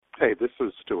Hey, this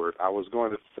is Stuart. I was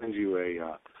going to send you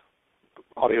a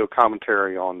audio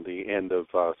commentary on the end of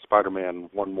Spider-Man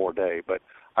One More Day, but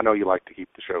I know you like to keep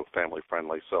the show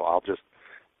family-friendly, so I'll just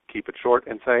keep it short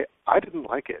and say I didn't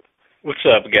like it. What's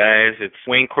up, guys? It's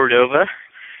Wayne Cordova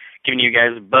giving you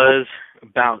guys a buzz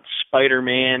about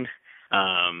Spider-Man.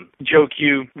 Joe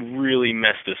Q really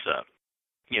messed this up.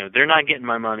 You know, they're not getting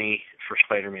my money for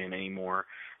Spider-Man anymore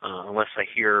unless I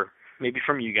hear maybe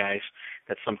from you guys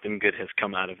that something good has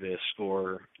come out of this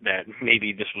or that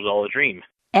maybe this was all a dream.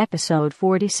 Episode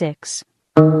 46.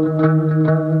 The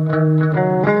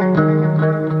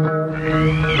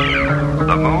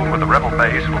moon with the rebel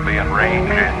base will be in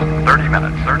range in 30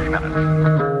 minutes.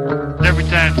 Every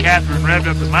time Catherine revved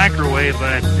up the microwave,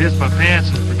 I'd piss my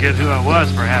pants and forget who I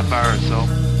was for a half hour or so.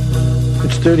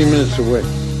 It's 30 minutes away.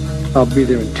 I'll be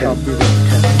there in 10.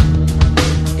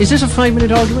 Is this a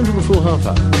 5-minute argument or a full half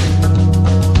hour?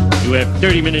 You have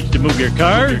 30 minutes to move your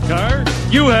car.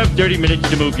 You have 30 minutes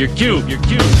to move your cube.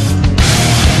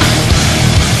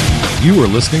 You are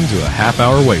listening to a half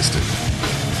hour wasted.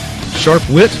 Sharp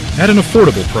wit at an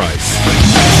affordable price.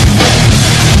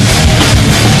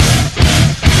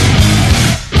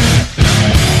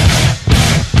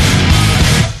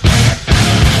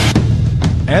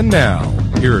 And now,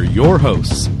 here are your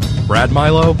hosts, Brad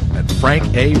Milo and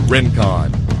Frank A.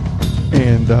 Rincon.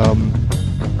 And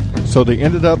so they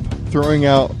ended up throwing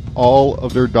out all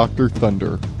of their Dr.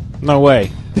 Thunder. No way.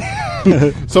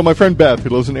 So my friend Beth, who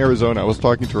lives in Arizona, I was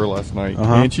talking to her last night,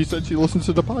 and she said she listens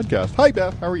to the podcast. Hi,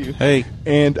 Beth. How are you? Hey.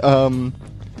 And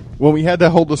when we had that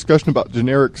whole discussion about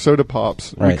generic soda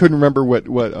pops, we couldn't remember what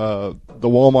the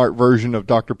Walmart version of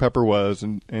Dr. Pepper was,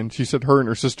 and she said her and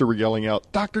her sister were yelling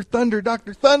out, Dr. Thunder,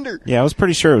 Dr. Thunder! Yeah, I was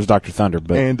pretty sure it was Dr. Thunder,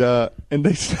 but... And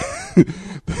they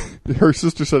her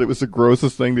sister said it was the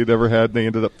grossest thing they'd ever had, and they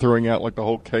ended up throwing out, like, the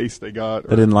whole case they got.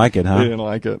 They didn't like it, huh? They didn't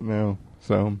like it, no.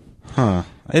 So... Huh.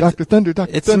 Dr. Thunder,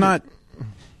 Dr. Thunder.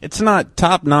 It's not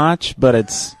top-notch, but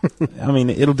it's... I mean,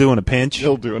 it'll do in a pinch.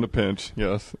 It'll do in a pinch,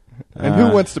 yes. And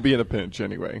who wants to be in a pinch,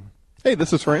 anyway? Hey,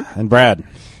 this is Frank. And Brad.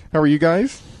 How are you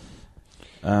guys?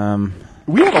 We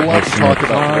have a lot to talk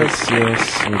about.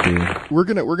 Yes, we do.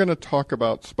 We're gonna talk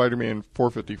about Spider-Man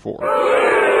 454.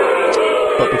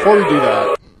 But before we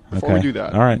do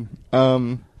that, all right.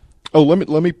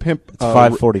 Let me pimp. It's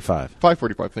 5:45.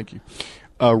 5:45. Thank you.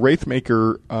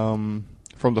 Wraithmaker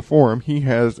from the forum. He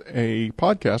has a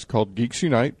podcast called Geeks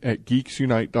Unite at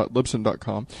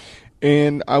geeksunite.libsyn.com,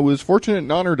 and I was fortunate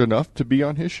and honored enough to be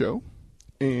on his show.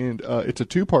 And it's a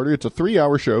two-parter. It's a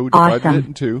 3-hour show. Divided it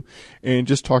in two, and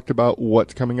just talked about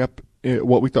what's coming up,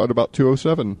 what we thought about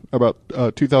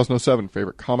 2007,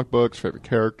 favorite comic books, favorite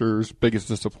characters, biggest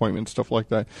disappointments, stuff like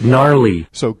that. Gnarly.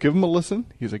 So give him a listen.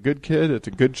 He's a good kid. It's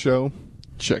a good show.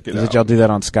 Check it out. Did y'all do that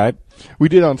on Skype? We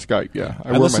did on Skype, yeah.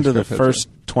 I listened to the first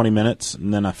 20 minutes,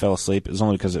 and then I fell asleep. It was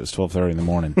only because it was 12:30 in the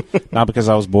morning. Not because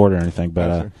I was bored or anything,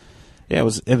 but yeah, it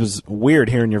was weird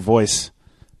hearing your voice,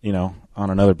 on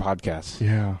another podcast.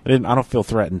 Yeah. I don't feel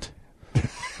threatened.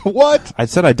 What? I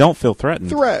said I don't feel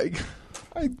threatened.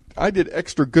 I did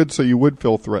extra good so you would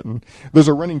feel threatened. There's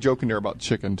a running joke in there about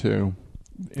chicken, too.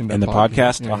 In the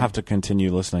podcast? Yeah. I'll have to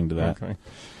continue listening to that. Okay.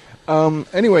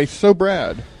 Anyway, so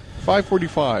Brad,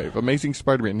 5:45, Amazing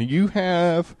Spider-Man. You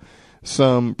have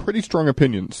some pretty strong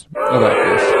opinions about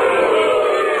this.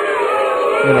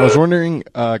 And I was wondering,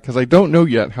 because I don't know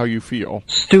yet how you feel.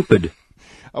 Stupid.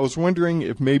 I was wondering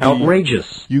if maybe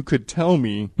outrageous. You could tell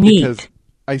me. Neat. Because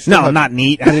I still not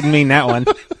neat. I didn't mean that one.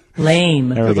 Lame.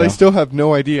 Because I still have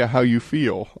no idea how you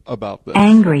feel about this.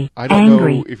 Angry. I don't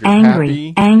know if you're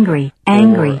happy. Angry. I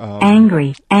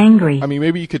mean,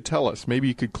 maybe you could tell us. Maybe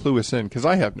you could clue us in, because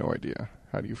I have no idea.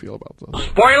 How do you feel about this?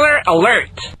 Spoiler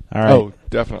alert! All right. Oh,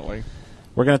 definitely.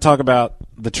 We're going to talk about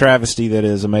the travesty that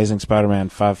is Amazing Spider-Man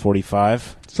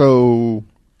 545. So,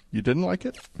 you didn't like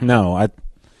it? No,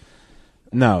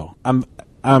 I'm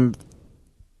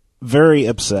very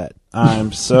upset.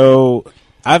 I'm so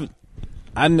I've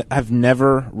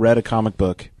never read a comic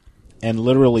book and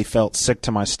literally felt sick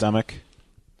to my stomach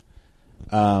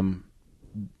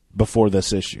before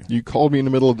this issue. You called me in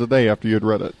the middle of the day after you had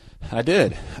read it. I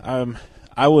did.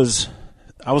 I was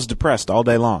depressed all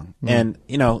day long. Mm-hmm. And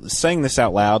saying this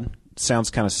out loud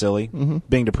sounds kind of silly,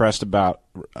 being depressed about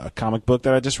a comic book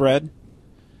that I just read.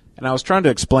 And I was trying to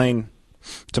explain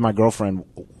to my girlfriend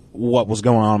what was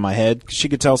going on in my head. She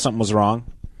could tell something was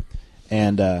wrong.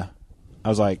 And I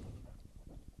was like,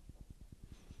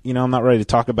 I'm not ready to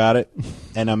talk about it,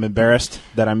 and I'm embarrassed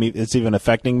that it's even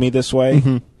affecting me this way.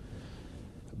 Mm-hmm.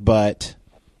 But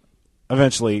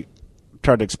eventually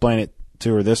tried to explain it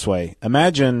to her this way.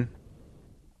 Imagine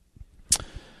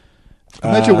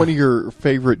Imagine one of your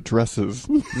favorite dresses.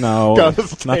 No,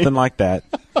 nothing like that.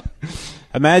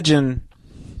 Imagine,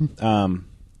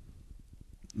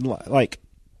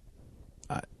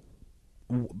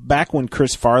 back when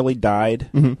Chris Farley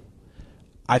died,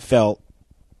 I felt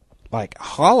like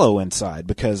hollow inside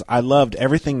because I loved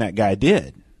everything that guy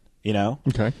did, you know?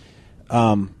 Okay.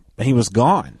 He was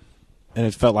gone, and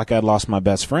it felt like I'd lost my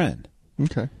best friend.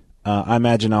 Okay. I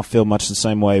imagine I'll feel much the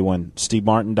same way when Steve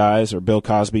Martin dies or Bill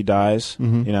Cosby dies,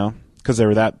 you know, because they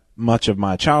were that much of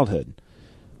my childhood.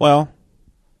 Well,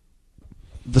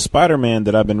 the Spider-Man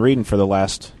that I've been reading for the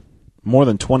last more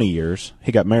than 20 years,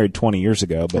 he got married 20 years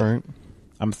ago, but right.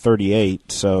 I'm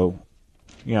 38, so,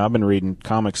 you know, I've been reading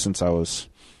comics since I was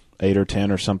 8 or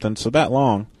 10 or something, so that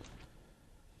long.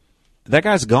 That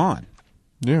guy's gone.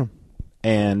 Yeah.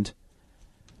 And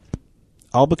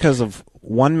all because of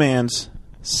one man's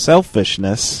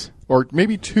selfishness. Or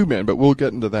maybe two men, but we'll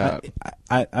get into that.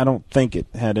 I don't think it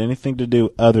had anything to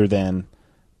do other than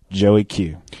Joey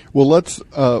Q. Well, let's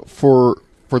for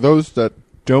those that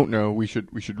don't know, we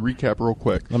should recap real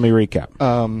quick. Let me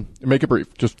recap. Make it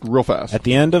brief, just real fast. At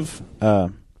the end of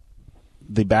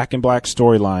the Back in Black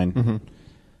storyline,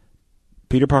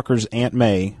 Peter Parker's Aunt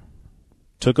May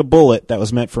took a bullet that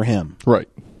was meant for him. Right.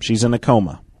 She's in a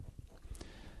coma.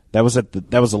 That was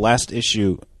the last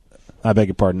issue. I beg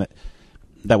your pardon.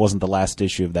 That wasn't the last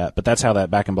issue of that, but that's how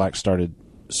that Back in Black story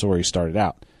started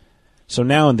out. So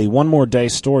now in the One More Day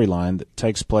storyline that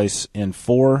takes place in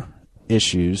 4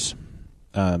 issues,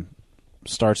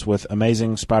 starts with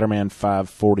Amazing Spider-Man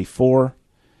 544.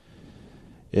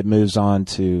 It moves on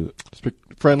to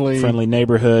Friendly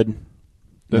Neighborhood,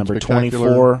 number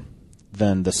 24,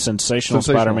 then the Sensational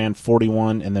Spider-Man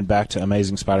 41, and then back to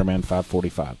Amazing Spider-Man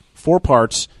 545. 4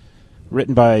 parts,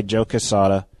 written by Joe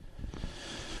Quesada.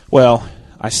 Well,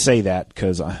 I say that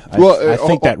because I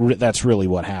think that's really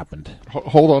what happened.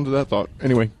 Hold on to that thought.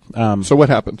 Anyway, so what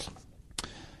happens?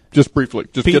 Just briefly,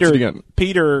 get to the end.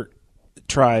 Peter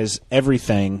tries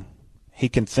everything he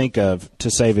can think of to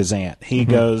save his aunt. He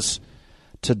goes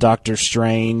to Doctor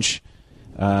Strange.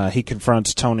 He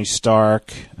confronts Tony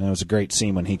Stark. And it was a great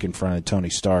scene when he confronted Tony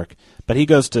Stark. But he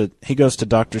goes to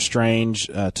Doctor Strange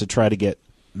to try to get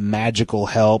magical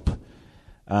help.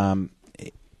 And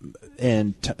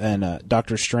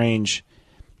Doctor Strange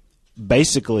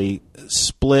basically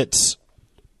splits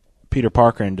Peter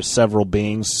Parker into several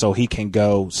beings so he can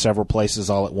go several places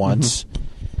all at once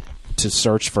to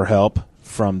search for help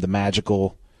from the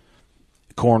magical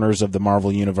corners of the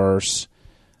Marvel Universe.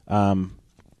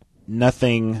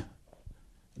 Nothing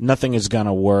is going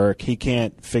to work. He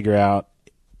can't figure out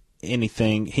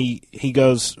anything. He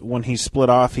goes, when he's split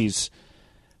off,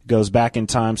 goes back in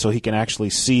time so he can actually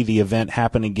see the event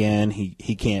happen again.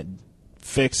 He can't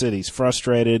fix it. He's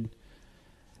frustrated.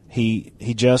 He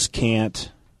just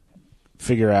can't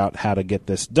figure out how to get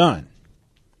this done.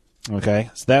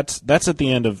 Okay, so that's at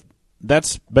the end of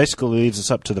that's basically leads us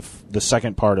up to the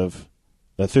second part of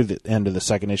through the end of the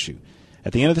second issue.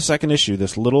 At the end of the second issue,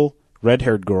 this little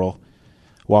red-haired girl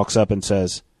walks up and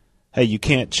says, "Hey, you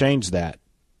can't change that,"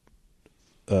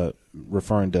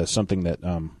 referring to something that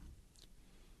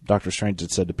Dr. Strange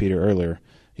had said to Peter earlier.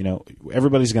 You know,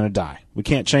 everybody's going to die. We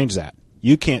can't change that.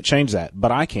 You can't change that,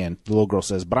 but I can. The little girl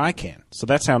says, but I can. So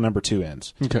that's how number 2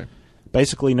 ends. Okay.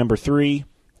 Basically, number 3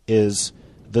 is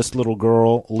this little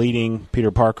girl leading Peter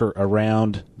Parker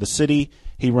around the city.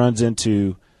 He runs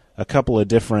into a couple of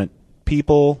different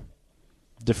people,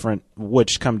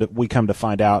 which we come to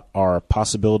find out are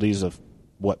possibilities of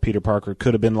what Peter Parker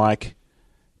could have been like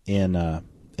in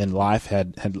life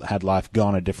had life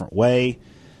gone a different way.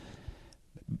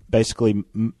 Basically,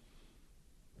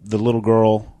 the little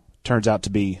girl turns out to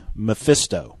be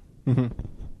Mephisto,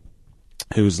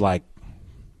 who's like,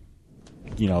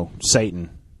 you know, Satan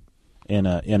in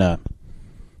a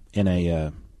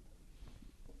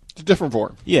different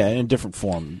form. Yeah, in a different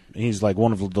form. He's like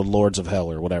one of the lords of hell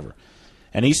or whatever.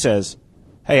 And he says,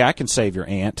 "Hey, I can save your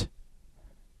aunt,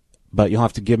 but you'll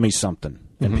have to give me something."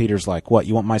 And Peter's like, "What?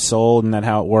 You want my soul? Isn't that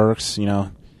how it works? You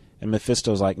know?" And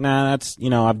Mephisto's like, "Nah, that's,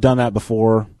 you know, I've done that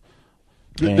before."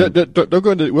 Don't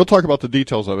go into. We'll talk about the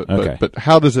details of it. Okay. But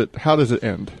how does it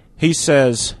end? He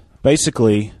says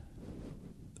basically,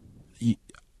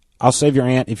 "I'll save your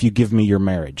aunt if you give me your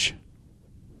marriage,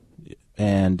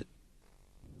 and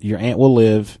your aunt will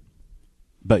live,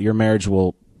 but your marriage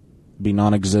will be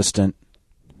non-existent.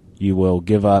 You will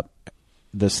give up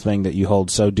this thing that you hold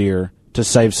so dear to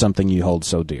save something you hold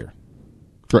so dear."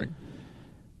 Right.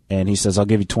 And he says, "I'll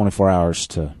give you 24 hours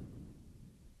to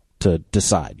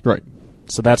decide." Right.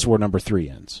 So that's where number 3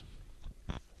 ends.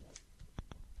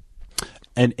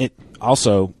 And it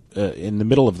also, in the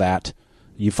middle of that,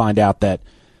 you find out that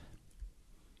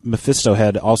Mephisto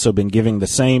had also been giving the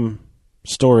same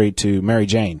story to Mary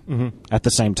Jane at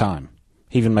the same time.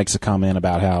 He even makes a comment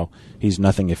about how he's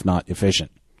nothing if not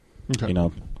efficient. Okay. You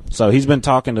know, so he's been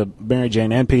talking to Mary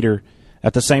Jane and Peter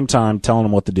at the same time, telling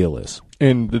them what the deal is.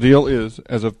 And the deal is,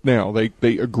 as of now,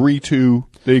 they agree to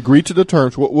the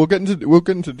terms. We'll get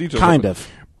into details. Kind of.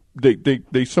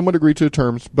 They somewhat agree to the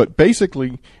terms, but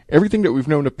basically everything that we've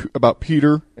known about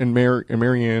Peter and Mary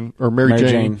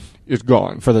Jane is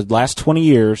gone. For the last 20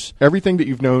 years, everything that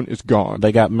you've known is gone.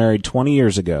 They got married 20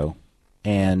 years ago,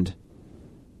 and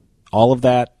all of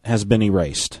that has been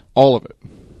erased. All of it.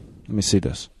 Let me see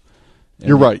this.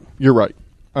 You're right.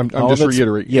 I'm just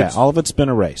reiterating. Yeah, all of it's been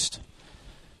erased.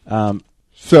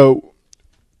 So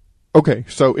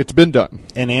it's been done.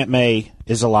 And Aunt May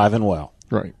is alive and well.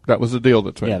 Right. That was the deal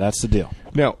that's made. Yeah, that's the deal.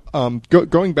 Now,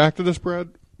 going back to this, Brad,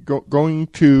 going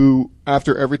to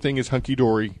after everything is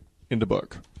hunky-dory in the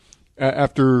book,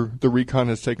 after the recon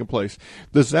has taken place,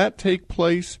 does that take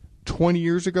place 20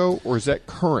 years ago, or is that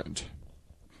current?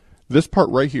 This part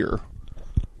right here,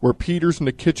 where Peter's in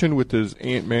the kitchen with his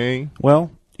Aunt May.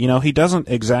 Well, you know, he doesn't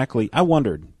exactly. I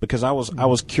wondered because I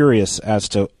was curious as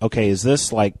to, okay, is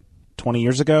this like 20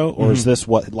 years ago, or is this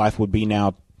what life would be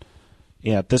now?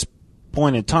 Yeah, at this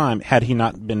point in time, had he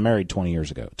not been married 20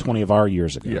 years ago, 20 of our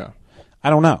years ago. Yeah. I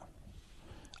don't know.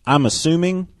 I'm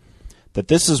assuming that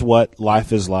this is what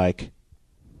life is like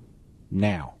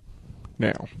now.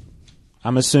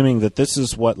 I'm assuming that this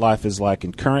is what life is like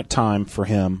in current time for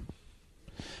him.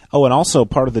 Oh, and also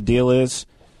part of the deal is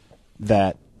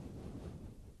that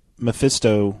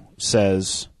Mephisto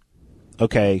says,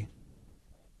 okay,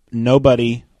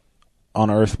 nobody on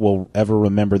Earth will ever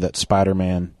remember that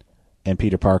Spider-Man and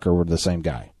Peter Parker were the same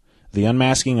guy. The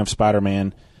unmasking of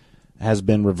Spider-Man has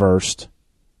been reversed.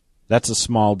 That's a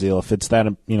small deal. If it's that,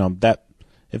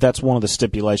 if that's one of the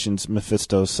stipulations,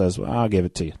 Mephisto says, well, I'll give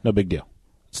it to you. No big deal.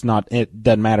 It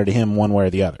doesn't matter to him one way or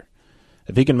the other.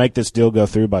 If he can make this deal go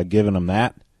through by giving him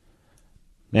that,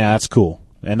 yeah, that's cool.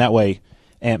 And that way,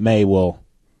 Aunt May will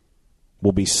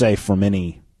be safe from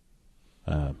any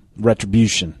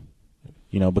retribution,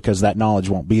 because that knowledge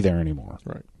won't be there anymore.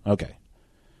 Right. Okay.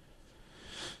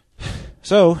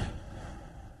 So,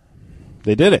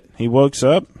 they did it. He wakes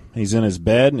up. He's in his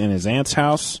bed in his aunt's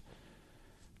house.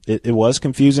 It was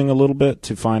confusing a little bit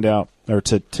to find out, or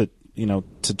to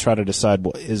try to decide,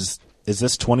 well, is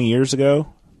this 20 years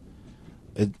ago?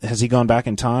 Has he gone back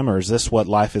in time, or is this what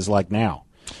life is like now?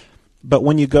 But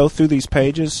when you go through these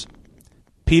pages,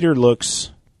 Peter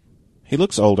looks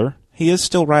older. He is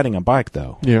still riding a bike,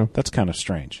 though. Yeah. That's kind of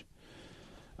strange.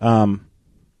 And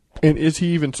is he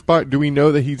even do we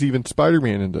know that he's even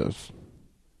Spider-Man in this?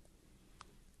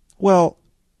 Well,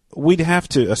 we'd have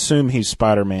to assume he's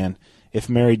Spider-Man if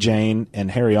Mary Jane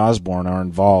and Harry Osborn are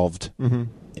involved,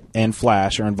 and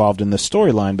Flash are involved in this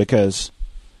storyline, because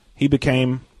he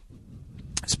became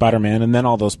Spider-Man, and then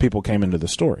all those people came into the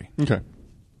story. Okay.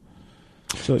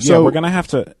 So we're going to have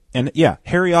to... And, yeah,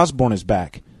 Harry Osborn is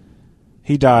back.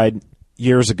 He died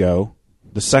years ago.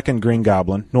 The second Green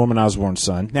Goblin, Norman Osborn's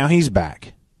son. Now he's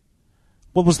back.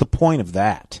 What was the point of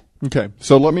that? Okay,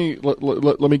 so let me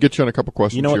get you on a couple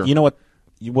questions. You know what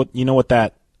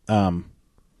that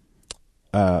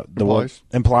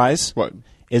implies? What?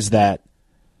 Is that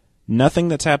nothing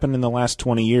that's happened in the last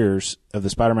 20 years of the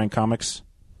Spider-Man comics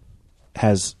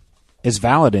is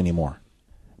valid anymore.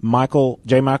 J. Michael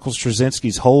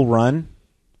Straczynski's whole run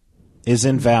is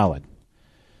invalid.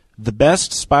 The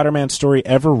best Spider-Man story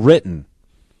ever written,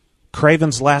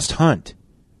 Kraven's Last Hunt,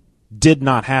 did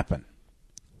not happen.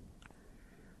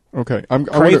 Okay.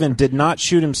 Kraven did not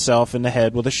shoot himself in the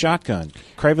head with a shotgun.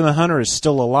 Kraven the Hunter is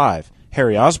still alive.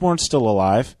 Harry Osborn's still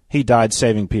alive. He died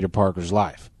saving Peter Parker's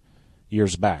life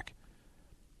years back.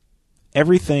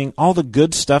 Everything, all the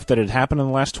good stuff that had happened in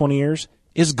the last 20 years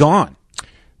is gone.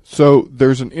 So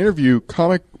there's an interview,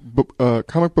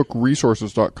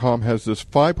 comicbookresources.com has this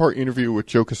 5-part interview with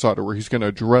Joe Quesada where he's going to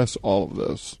address all of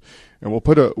this. And we'll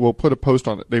put a post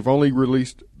on it. They've only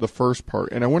released the first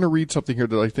part, and I want to read something here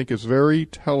that I think is very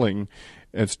telling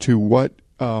as to what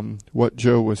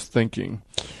Joe was thinking.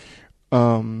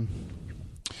 The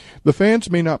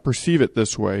fans may not perceive it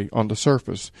this way on the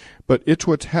surface, but it's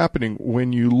what's happening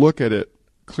when you look at it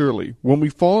clearly. When we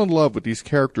fall in love with these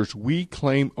characters, we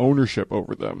claim ownership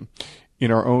over them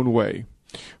in our own way.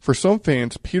 For some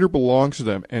fans, Peter belongs to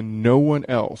them and no one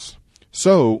else.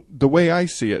 So, the way I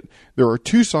see it, there are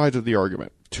two sides of the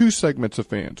argument, two segments of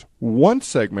fans. One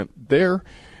segment, there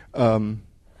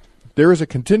is a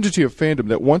contingency of fandom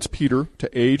that wants Peter to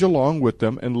age along with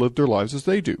them and live their lives as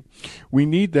they do. We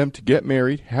need them to get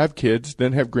married, have kids,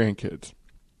 then have grandkids.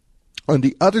 On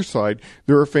the other side,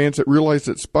 there are fans that realize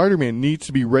that Spider-Man needs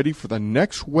to be ready for the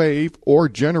next wave or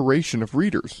generation of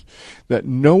readers, that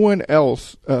no one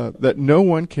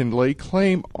can lay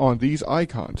claim on these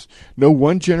icons. No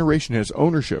one generation has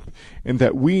ownership, and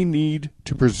that we need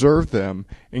to preserve them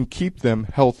and keep them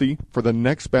healthy for the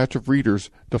next batch of readers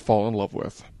to fall in love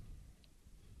with.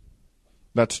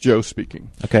 That's Joe speaking.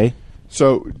 Okay.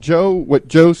 So, what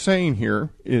Joe's saying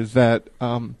here is that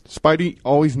Spidey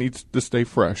always needs to stay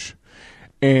fresh.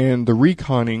 And the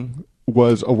reconning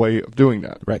was a way of doing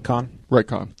that.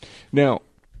 Retcon. Now,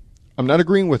 I'm not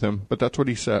agreeing with him, but that's what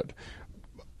he said.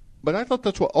 But I thought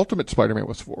that's what Ultimate Spider-Man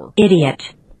was for.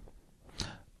 Idiot.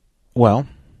 Well,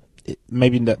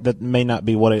 maybe that may not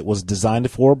be what it was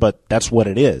designed for, but that's what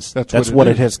it is. That's what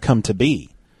it has come to be.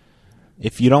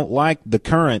 If you don't like the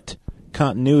current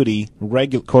continuity,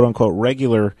 quote-unquote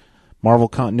regular Marvel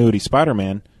continuity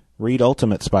Spider-Man, read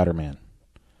Ultimate Spider-Man.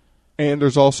 And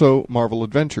there's also Marvel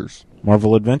Adventures.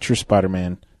 Marvel Adventures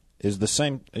Spider-Man is the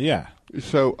same, yeah.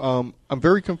 So I'm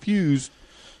very confused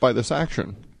by this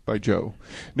action by Joe.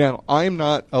 Now, I'm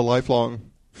not a lifelong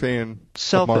fan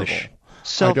of Marvel.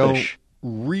 I don't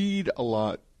read a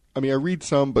lot. I mean, I read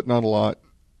some, but not a lot.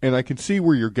 And I can see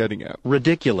where you're getting at.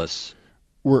 Ridiculous.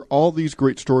 Where all these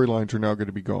great storylines are now going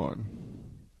to be gone.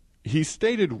 He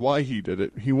stated why he did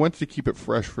it. He wants to keep it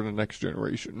fresh for the next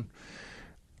generation.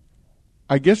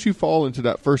 I guess you fall into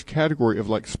that first category of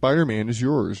like Spider-Man is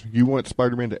yours. You want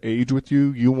Spider-Man to age with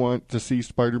you. You want to see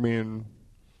Spider-Man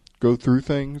go through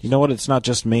things. You know what? It's not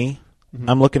just me. Mm-hmm.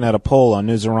 I'm looking at a poll on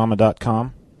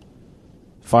Newsarama.com.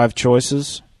 5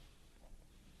 choices.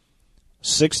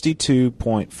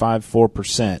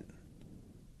 62.54%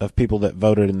 of people that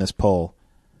voted in this poll,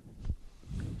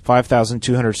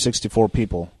 5,264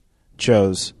 people,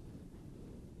 chose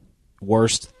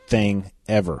worst thing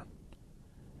ever.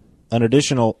 An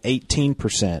additional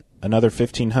 18%, another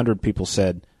 1,500 people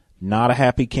said, not a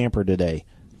happy camper today.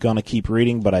 Gonna keep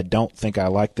reading, but I don't think I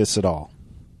like this at all.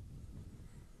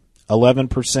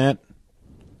 11%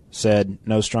 said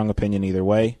no strong opinion either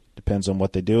way. Depends on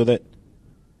what they do with it.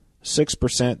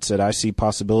 6% said I see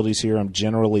possibilities here. I'm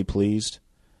generally pleased.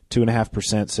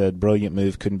 2.5% said brilliant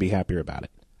move. Couldn't be happier about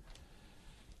it.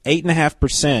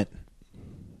 8.5%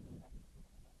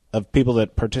 of people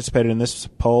that participated in this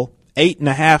poll,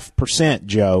 8.5%,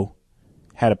 Joe,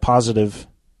 had a positive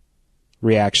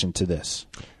reaction to this.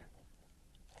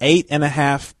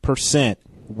 8.5%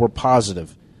 were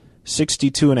positive.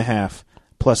 62.5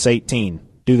 plus 18.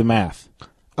 Do the math.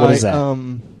 What is that?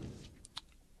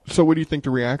 So what do you think the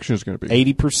reaction is going to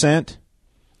be? 80%?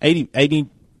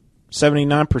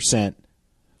 79%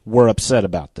 were upset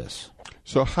about this.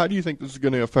 So how do you think this is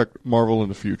going to affect Marvel in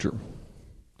the future?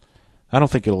 I don't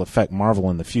think it'll affect Marvel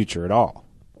in the future at all.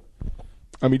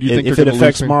 I mean, do you think if it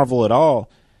affects Marvel at all,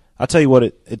 I'll tell you what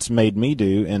it's made me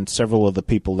do, and several of the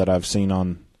people that I've seen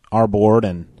on our board,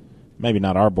 and maybe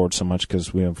not our board so much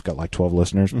because we've got like 12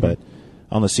 listeners, but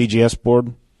on the CGS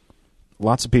board,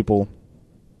 lots of people,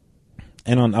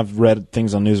 and I've read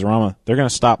things on Newsarama, they're going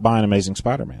to stop buying Amazing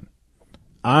Spider-Man.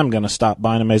 I'm going to stop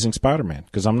buying Amazing Spider-Man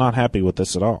because I'm not happy with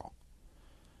this at all.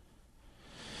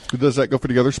 Does that go for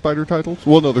the other Spider titles?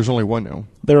 Well, no, there's only one now.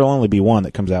 There will only be one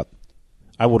that comes out.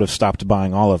 I would have stopped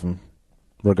buying all of them,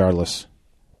 regardless,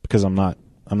 because I'm not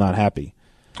happy.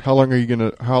 How long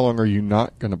are you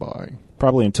not gonna buy?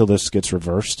 Probably until this gets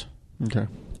reversed. Okay.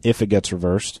 If it gets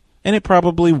reversed, and it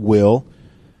probably will.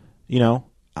 You know,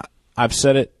 I've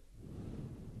said it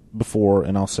before,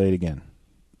 and I'll say it again.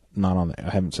 I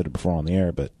haven't said it before on the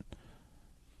air, but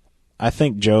I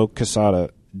think Joe Quesada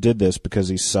did this because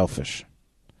he's selfish.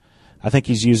 I think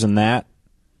he's using that,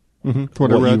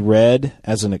 what you read,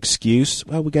 as an excuse.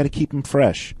 Well, we got to keep him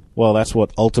fresh. Well, that's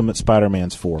what Ultimate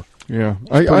Spider-Man's for. Yeah,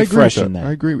 I agree with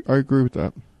that. I agree with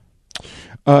that.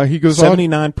 He goes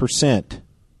 79%,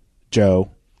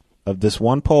 Joe, of this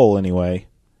one poll anyway,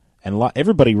 and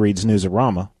everybody reads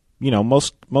Newsarama. You know,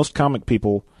 most comic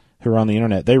people who are on the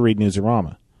internet, they read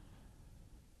Newsarama.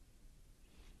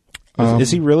 Is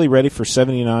he really ready for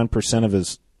 79% of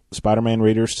his Spider-Man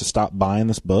readers to stop buying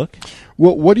this book?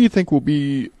 Well, what do you think will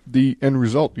be the end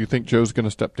result? Do you think Joe's going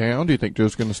to step down? Do you think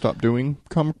Joe's going to stop doing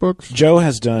comic books? Joe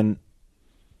has done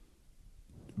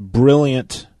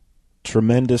brilliant,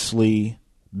 tremendously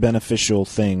beneficial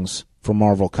things for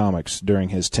Marvel Comics during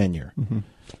his tenure.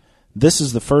 This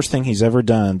is the first thing he's ever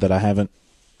done that I haven't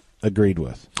agreed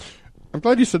with. I'm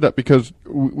glad you said that because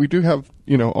we do have,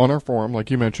 on our forum,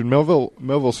 like you mentioned,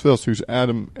 Melville's Fist, who's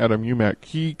Adam Umack,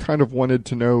 he kind of wanted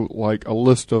to know, like, a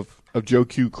list of Joe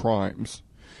Q crimes.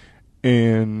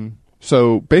 And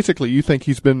so, basically, you think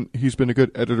he's been a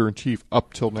good editor-in-chief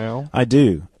up till now? I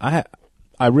do.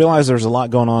 I realize there's a lot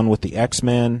going on with the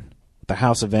X-Men, the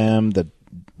House of M,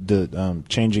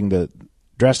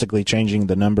 drastically changing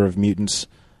the number of mutants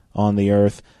on the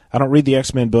Earth. I don't read the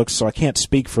X-Men books, so I can't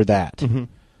speak for that. Mm-hmm.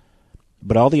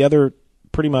 But all the other,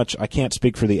 pretty much, I can't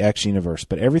speak for the X universe.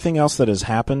 But everything else that has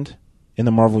happened in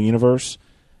the Marvel Universe,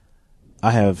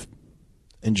 I have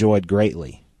enjoyed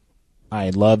greatly. I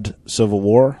loved Civil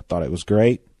War, thought it was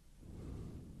great.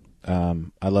 I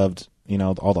loved,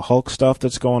 all the Hulk stuff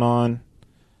that's going on.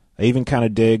 I even kind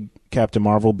of dig Captain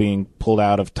Marvel being pulled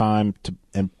out of time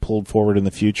and pulled forward in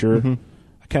the future. Mm-hmm.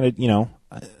 I kind of,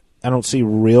 I don't see a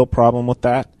real problem with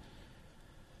that.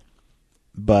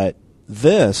 But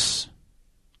this,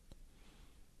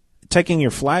 taking your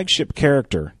flagship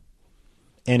character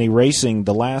and erasing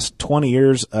the last 20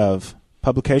 years of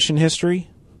publication history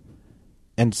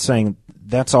and saying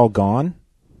that's all gone,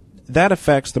 that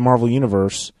affects the Marvel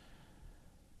Universe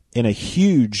in a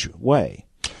huge way.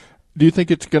 Do you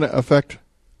think it's going to affect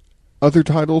other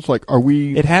titles? Like, are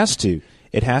we... It has to.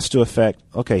 It has to affect...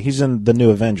 Okay, he's in the New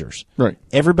Avengers. Right.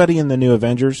 Everybody in the New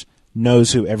Avengers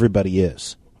knows who everybody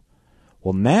is.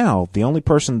 Well, now, the only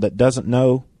person that doesn't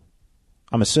know...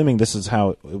 I'm assuming this is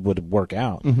how it would work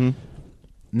out. Mm-hmm.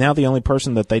 Now the only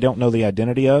person that they don't know the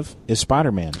identity of is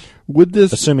Spider-Man. Would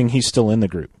this... Assuming he's still in the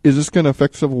group. Is this going to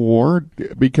affect Civil War?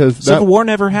 Because Civil War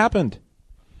never happened.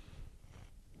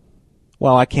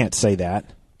 Well, I can't say that.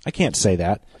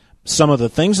 Some of the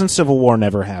things in Civil War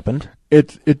never happened.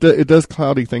 It does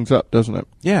cloudy things up, doesn't it?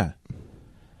 Yeah.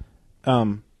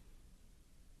 I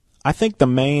think the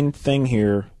main thing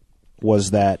here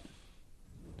was that,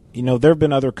 there have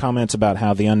been other comments about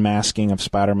how the unmasking of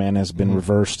Spider-Man has been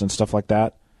reversed and stuff like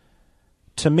that.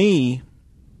 To me,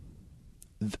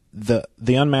 the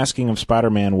unmasking of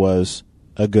Spider-Man was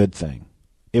a good thing.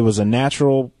 It was a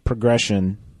natural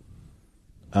progression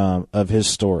of his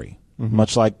story,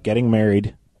 much like getting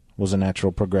married was a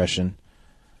natural progression.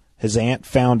 His aunt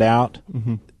found out.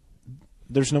 Mm-hmm.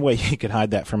 There's no way he could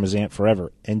hide that from his aunt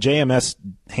forever. And JMS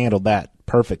handled that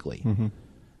perfectly. Mm-hmm.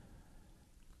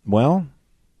 Well,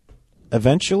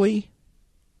 eventually,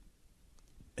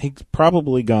 he's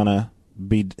probably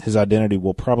his identity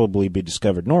will probably be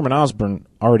discovered. Norman Osborn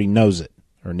already knows it,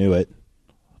 or knew it,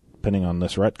 depending on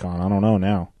this retcon. I don't know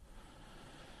now.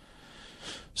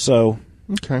 So...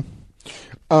 Okay.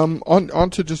 On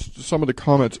to just some of the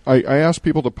comments. I asked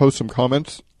people to post some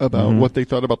comments about what they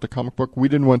thought about the comic book. We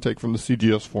didn't want to take from the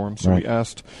CGS forum, so we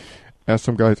asked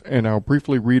some guys, and I'll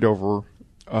briefly read over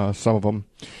some of them.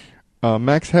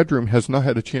 Max Headroom has not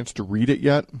had a chance to read it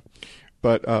yet,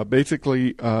 but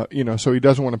basically, so he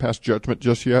doesn't want to pass judgment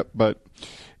just yet, but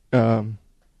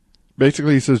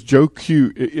basically he says, Joe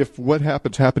Q, if what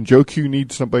happens, Joe Q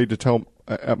needs somebody to tell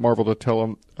at Marvel to tell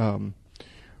him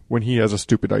when he has a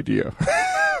stupid idea.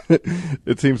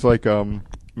 It seems like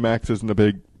Max isn't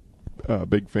a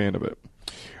big fan of it.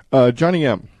 Johnny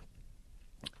M.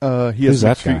 He has Who's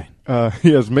that guy?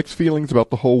 He has mixed feelings about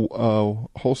the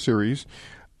whole series.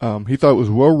 He thought it was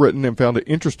well written and found it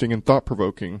interesting and thought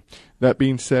provoking. That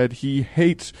being said, he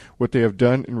hates what they have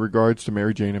done in regards to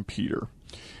Mary Jane and Peter.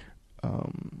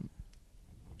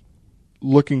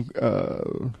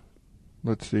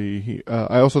 Let's see.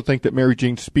 I also think that Mary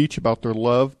Jane's speech about their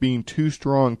love being too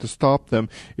strong to stop them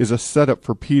is a setup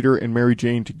for Peter and Mary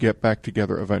Jane to get back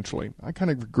together eventually. I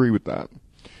kind of agree with that.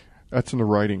 That's in the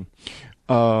writing.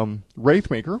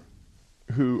 Wraithmaker,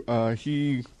 who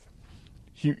he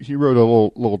wrote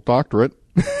a little doctorate.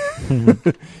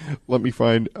 Let me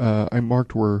find. I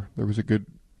marked where there was a good.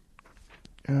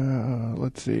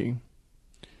 Let's see.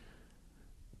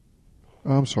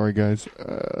 I'm sorry, guys.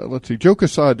 Let's see. Joe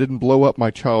Quesada didn't blow up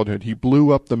my childhood. He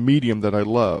blew up the medium that I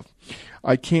love.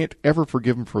 I can't ever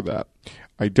forgive him for that.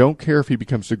 I don't care if he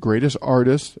becomes the greatest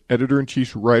artist,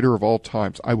 editor-in-chief, writer of all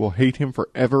times. I will hate him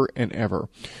forever and ever.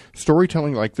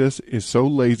 Storytelling like this is so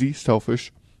lazy,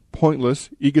 selfish, pointless,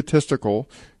 egotistical,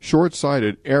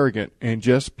 short-sighted, arrogant, and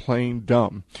just plain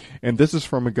dumb. And this is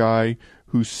from a guy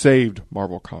who saved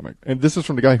Marvel Comics. And this is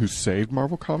from the guy who saved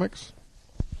Marvel Comics?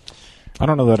 I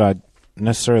don't know that I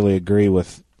necessarily agree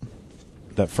with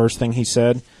that first thing he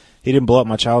said. He didn't blow up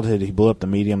my childhood. He blew up the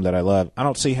medium that I love. I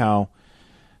don't see how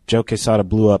Joe Quesada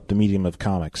blew up the medium of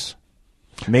comics.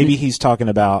 Maybe he's talking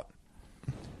about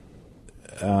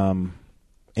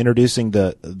introducing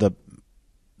the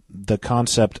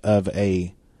concept of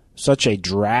such a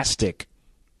drastic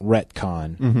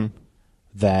retcon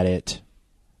that it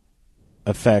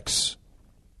affects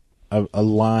a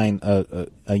line,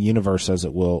 a universe, as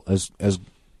it will, as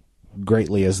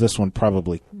greatly as this one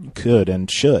probably could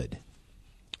and should.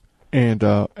 And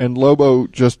Lobo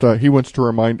just he wants to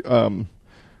remind.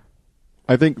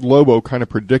 I think Lobo kind of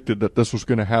predicted that this was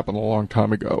going to happen a long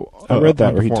time ago. I read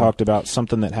that where he talked about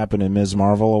something that happened in Ms.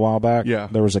 Marvel a while back. Yeah.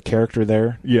 There was a character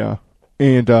there. Yeah.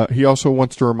 And he also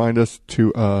wants to remind us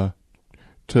to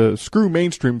screw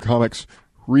mainstream comics,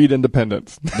 read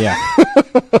independents. Yeah.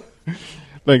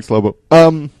 Thanks, Lobo.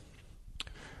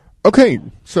 Okay,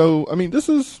 so,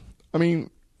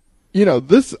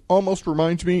 this almost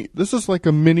reminds me, this is like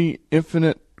a mini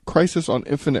Infinite Crisis on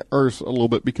Infinite Earths a little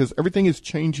bit, because everything is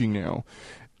changing now.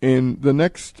 And the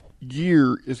next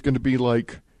year is going to be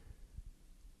like,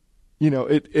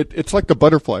 it's like the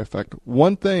butterfly effect.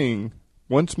 One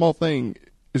small thing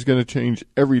is going to change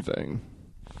everything.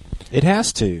 It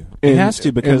has to. It has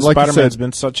to, because like Spider-Man's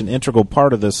been such an integral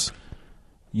part of this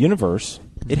universe.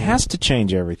 It has to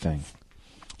change everything.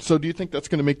 So do you think that's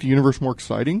going to make the universe more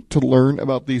exciting to learn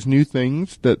about these new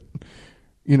things that,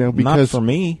 because... Not for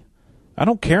me. I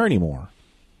don't care anymore.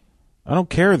 I don't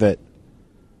care that...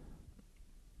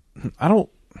 I don't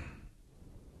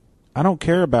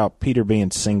care about Peter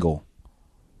being single.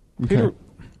 Okay.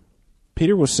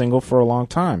 Peter was single for a long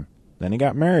time. Then he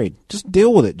got married. Just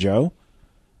deal with it, Joe.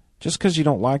 Just because you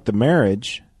don't like the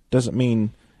marriage doesn't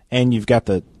mean... And you've got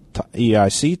the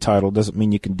EIC title doesn't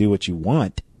mean you can do what you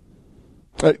want.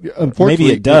 Unfortunately,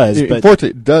 maybe it does. But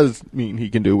unfortunately, it does mean he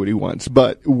can do what he wants.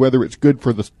 But whether it's good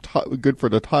for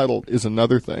the title is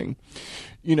another thing.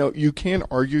 You can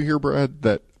argue here, Brad,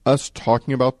 that us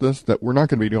talking about this, that we're not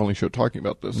going to be the only show talking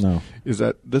about this. No. Is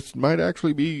that this might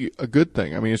actually be a good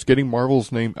thing. It's getting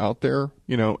Marvel's name out there.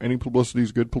 Any publicity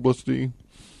is good publicity.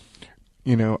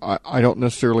 I don't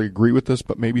necessarily agree with this,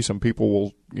 but maybe some people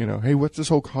will, hey, what's this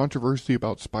whole controversy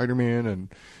about Spider-Man, and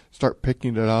start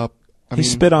picking it up. He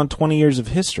spit on 20 years of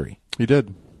history. He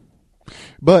did.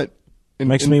 But...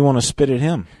 Makes me want to spit at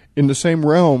him. In the same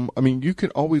realm, you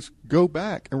can always go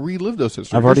back and relive those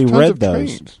histories. I've already read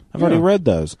those. Already read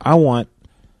those. I want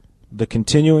the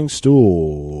continuing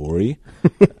story.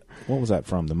 What was that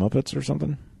from? The Muppets or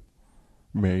something?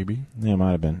 Maybe. Yeah, it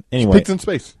might have been. Anyway. Pigs in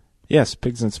Space. Yes,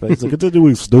 Pigs in Space. The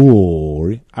continuing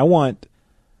story. I want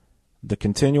the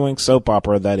continuing soap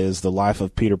opera that is the life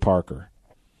of Peter Parker.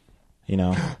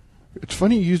 It's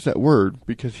funny you use that word,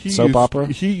 because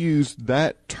he used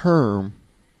that term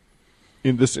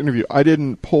in this interview. I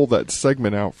didn't pull that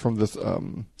segment out from this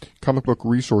comic book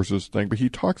resources thing, but he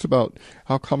talks about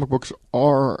how comic books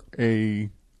are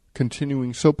a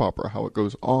continuing soap opera, how it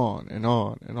goes on and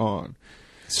on and on.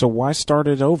 So why start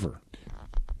it over?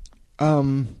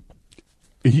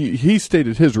 He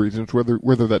stated his reasons,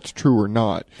 whether that's true or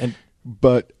not.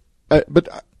 But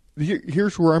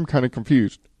here's where I'm kind of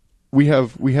confused. We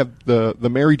have the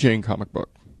Mary Jane comic book,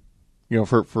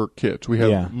 for kids. We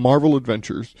have Marvel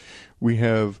Adventures. We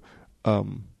have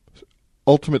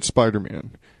Ultimate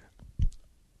Spider-Man.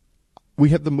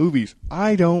 We have the movies.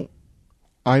 I don't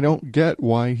get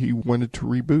why he wanted to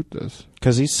reboot this.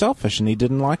 Because he's selfish and he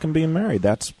didn't like him being married.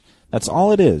 That's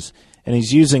all it is. And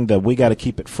he's using the "we got to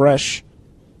keep it fresh"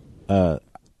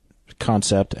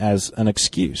 concept as an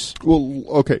excuse. Well,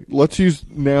 okay, let's use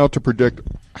now to predict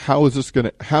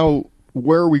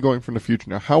where are we going from the future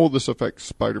now? How will this affect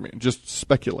Spider-Man? Just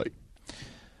speculate.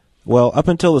 Well, up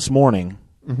until this morning,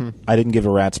 I didn't give a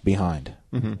rat's behind.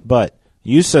 But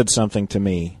you said something to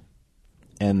me,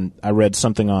 and I read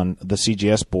something on the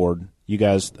CGS board. You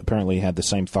guys apparently had the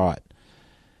same thought.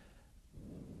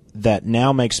 That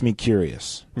now makes me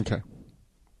curious. Okay.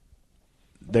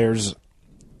 There's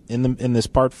in this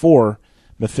part 4,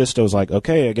 Mephisto's like,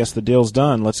 okay, I guess the deal's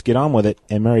done. Let's get on with it.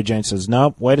 And Mary Jane says,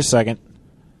 nope, wait a second.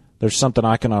 There's something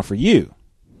I can offer you.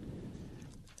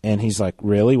 And he's like,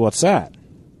 really? What's that?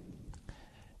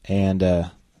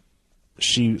 And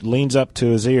she leans up to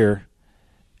his ear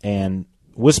and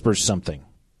whispers something.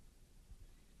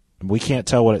 We can't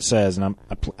tell what it says, and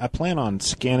I plan on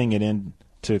scanning it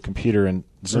into a computer and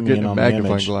zooming in on the image. Or getting a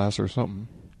magnifying glass or something.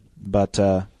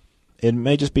 But it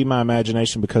may just be my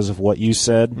imagination because of what you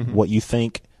said, what you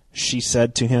think she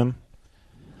said to him.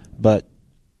 But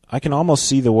I can almost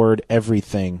see the word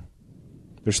everything.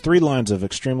 There's 3 lines of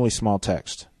extremely small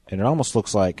text, and it almost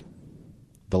looks like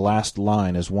the last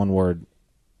line is one word,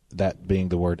 that being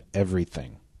the word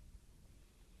everything.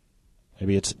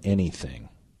 Maybe it's anything.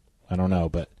 I don't know,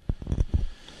 but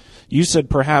you said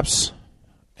perhaps,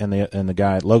 and the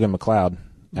guy, Logan McLeod,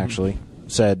 actually,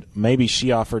 said maybe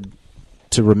she offered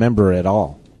to remember it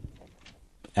all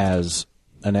as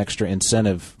an extra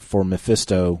incentive for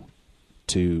Mephisto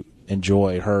to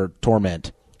enjoy her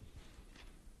torment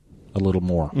a little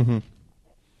more.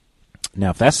 Now,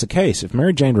 if that's the case, if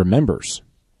Mary Jane remembers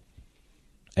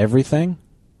everything,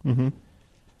 then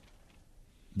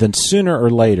sooner or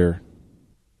later,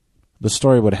 the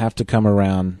story would have to come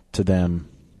around to them,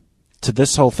 to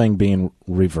this whole thing being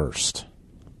reversed.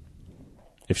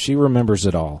 If she remembers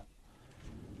it all,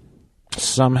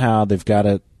 somehow they've got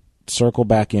to circle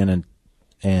back in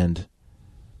and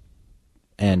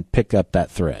pick up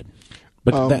that thread.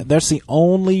 But that's the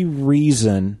only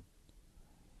reason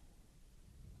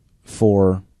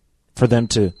for them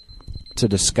to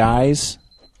disguise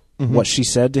what she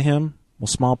said to him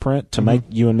with small print, to make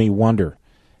you and me wonder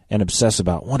and obsess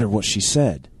about, wonder what she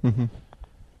said.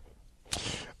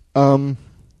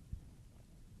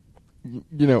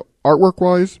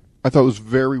 Artwork-wise, I thought it was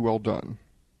very well done.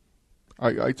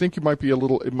 I think it might be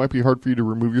hard for you to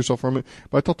remove yourself from it,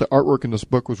 but I thought the artwork in this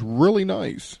book was really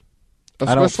nice.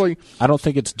 Especially, I don't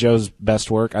think it's Joe's best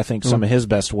work. I think some of his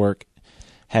best work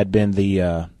had been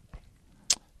the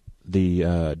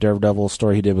Daredevil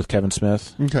story he did with Kevin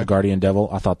Smith, The Guardian Devil.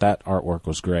 I thought that artwork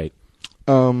was great.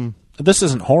 This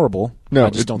isn't horrible. No, I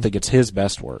just don't think it's his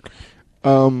best work.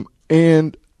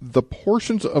 And the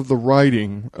portions of the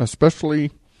writing, especially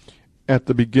at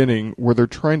the beginning, where they're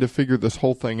trying to figure this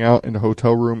whole thing out in a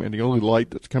hotel room and the only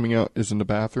light that's coming out is in the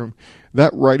bathroom,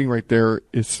 that writing right there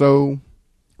is so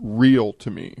real to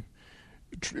me.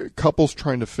 Couples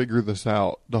trying to figure this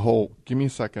out, the whole, give me a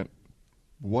second,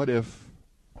 what if,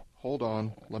 hold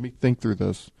on, let me think through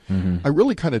this. I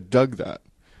really kind of dug that.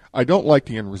 I don't like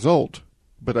the end result,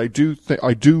 but I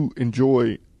do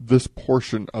enjoy this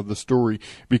portion of the story,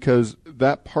 because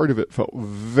that part of it felt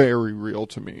very real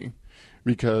to me.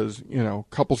 Because,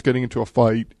 couples getting into a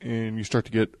fight and you start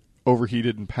to get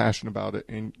overheated and passionate about it,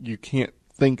 and you can't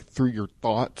think through your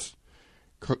thoughts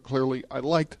clearly. I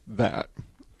liked that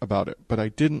about it, but I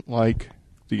didn't like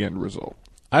the end result.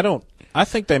 I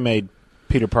think they made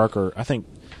Peter Parker,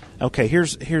 okay,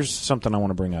 here's something I want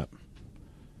to bring up.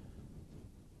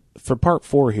 For part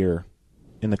 4 here,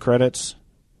 in the credits,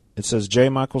 it says J.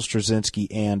 Michael Straczynski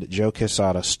and Joe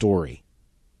Quesada story.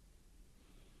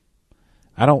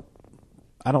 I don't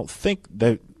think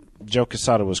that Joe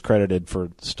Quesada was credited for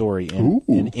the story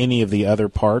in any of the other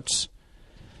parts,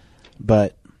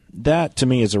 but that to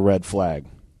me is a red flag.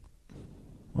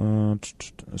 Let's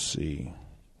see.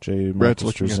 J.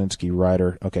 Michael Straczynski,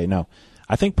 writer. Okay, no.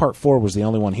 I think part 4 was the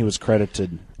only one he was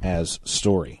credited as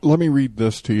story. Let me read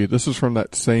this to you. This is from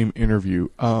that same interview.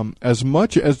 As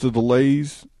much as the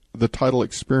delays the title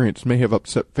experience may have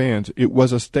upset fans, it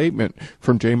was a statement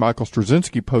from J. Michael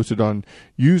Straczynski posted on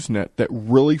Usenet that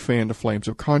really fanned the flames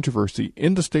of controversy.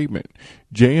 In the statement,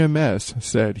 JMS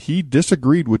said he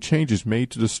disagreed with changes made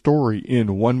to the story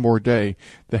in One More Day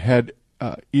that had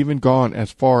even gone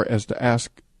as far as to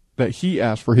ask that he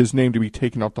asked for his name to be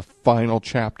taken off the final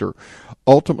chapter,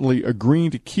 ultimately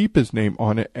agreeing to keep his name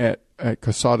on it at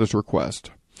Quesada's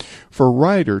request. For a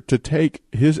writer to take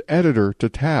his editor to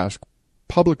task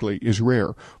publicly is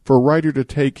rare. For a writer to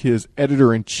take his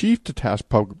editor-in-chief to task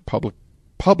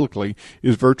publicly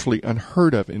is virtually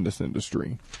unheard of in this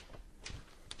industry.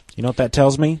 You know what that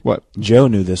tells me? What? Joe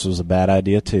knew this was a bad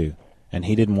idea, too, and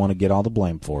he didn't want to get all the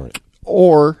blame for it.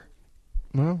 Well,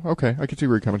 okay, I can see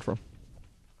where you're coming from.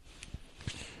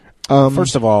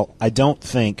 First of all, I don't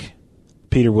think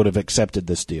Peter would have accepted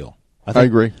this deal. I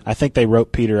agree. I think they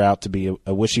wrote Peter out to be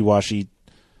a wishy-washy,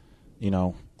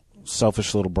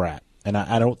 selfish little brat. And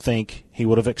I don't think he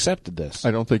would have accepted this.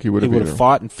 I don't think he would have. He would have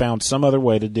fought and found some other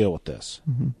way to deal with this.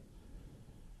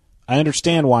 I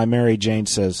understand why Mary Jane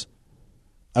says,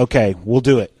 "Okay, we'll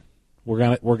do it.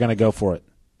 We're gonna go for it,"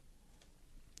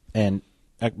 and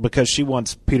because she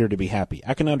wants Peter to be happy.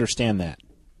 I can understand that.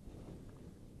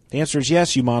 The answer is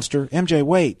yes, you monster. MJ,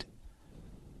 wait.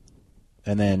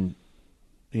 And then,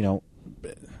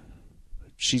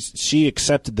 she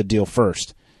accepted the deal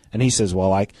first, and he says,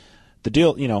 "Well, the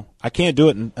deal, I can't do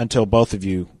it until both of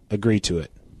you agree to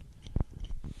it."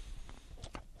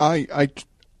 I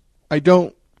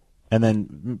don't. And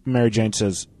then Mary Jane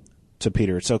says to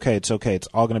Peter, "It's okay. It's okay. It's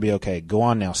all going to be okay. Go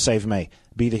on now. Save May.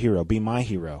 Be the hero. Be my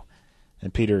hero."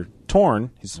 And Peter,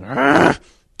 torn, he's,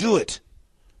 "Do it."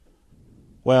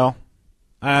 Well,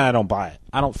 I don't buy it.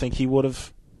 I don't think he would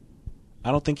have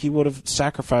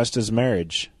sacrificed his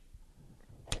marriage.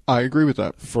 I agree with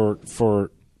that. For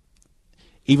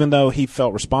even though he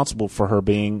felt responsible for her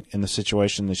being in the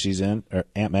situation that she's in, or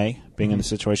Aunt May being in the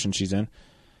situation she's in,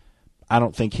 I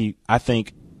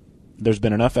think there's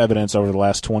been enough evidence over the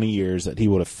last 20 years that he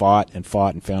would have fought and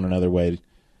found another way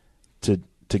to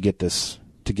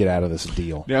get out of this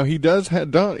deal. Now he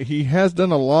has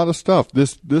done a lot of stuff.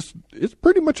 This it's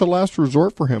pretty much a last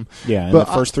resort for him. Yeah, in the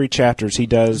first 3 chapters he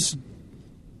does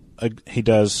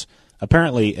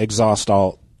apparently exhaust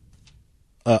all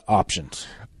options.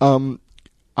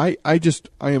 I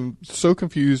am so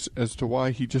confused as to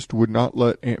why he just would not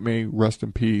let Aunt May rest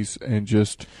in peace and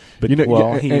just, But,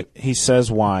 he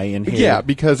says why in here. Yeah,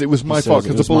 because it was my fault,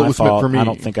 because the bullet was meant for me. I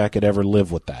don't think I could ever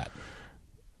live with that.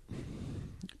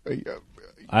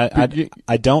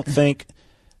 I don't think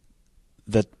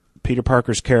that Peter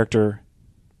Parker's character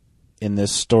in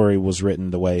this story was written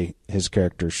the way his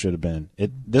character should have been.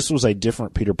 This was a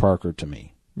different Peter Parker to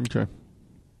me. Okay.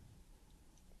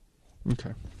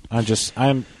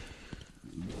 I'm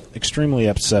extremely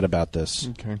upset about this.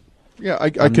 Okay. Yeah, I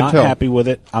I'm can not tell. happy with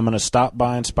it. I'm going to stop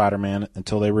buying Spider-Man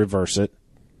until they reverse it.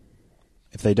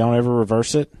 If they don't ever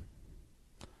reverse it,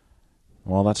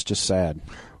 well, that's just sad.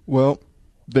 Well,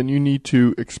 then you need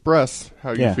to express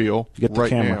how you feel Get the right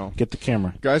camera. now. Get the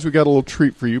camera. Guys, we got a little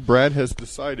treat for you. Brad has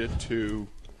decided to,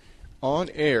 on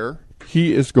air,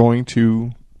 he is going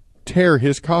to tear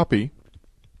his copy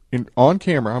on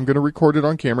camera. I'm going to record it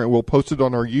on camera, and we'll post it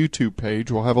on our YouTube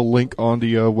page. We'll have a link on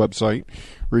the website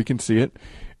where you can see it.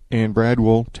 And Brad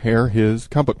will tear his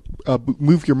comic book.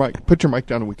 Move your mic. Put your mic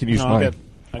down, and we can use mine.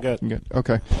 I got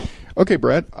it. Okay,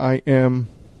 Brad. I am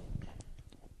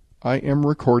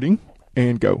recording,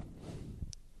 and go.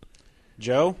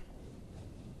 Joe,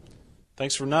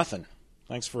 thanks for nothing.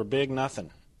 Thanks for a big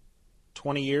nothing.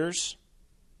 20 years?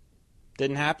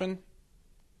 Didn't happen?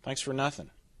 Thanks for nothing.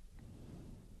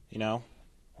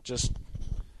 Just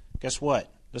guess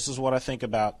what? This is what I think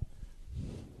about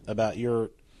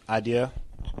your idea.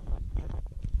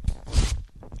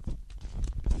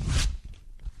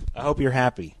 I hope you're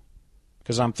happy,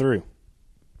 because I'm through.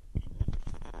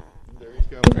 There you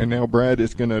go. And now Brad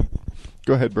is going to...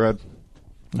 Go ahead, Brad.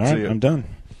 All right, I'm done.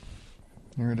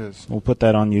 There it is. We'll put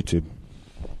that on YouTube.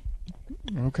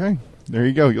 Okay. There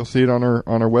you go. You'll see it on our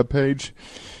webpage.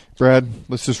 Brad,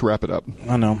 let's just wrap it up.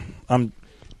 I know. I'm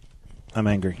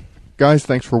angry. Guys,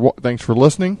 thanks for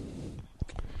listening.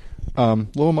 A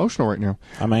little emotional right now.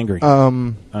 I'm angry.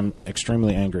 I'm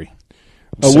extremely angry.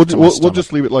 We'll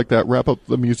just leave it like that. Wrap up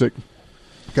the music.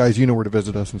 Guys, you know where to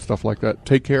visit us and stuff like that.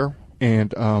 Take care,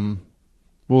 and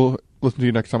we'll listen to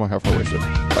you next time on How Far Wasted.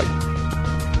 Bye.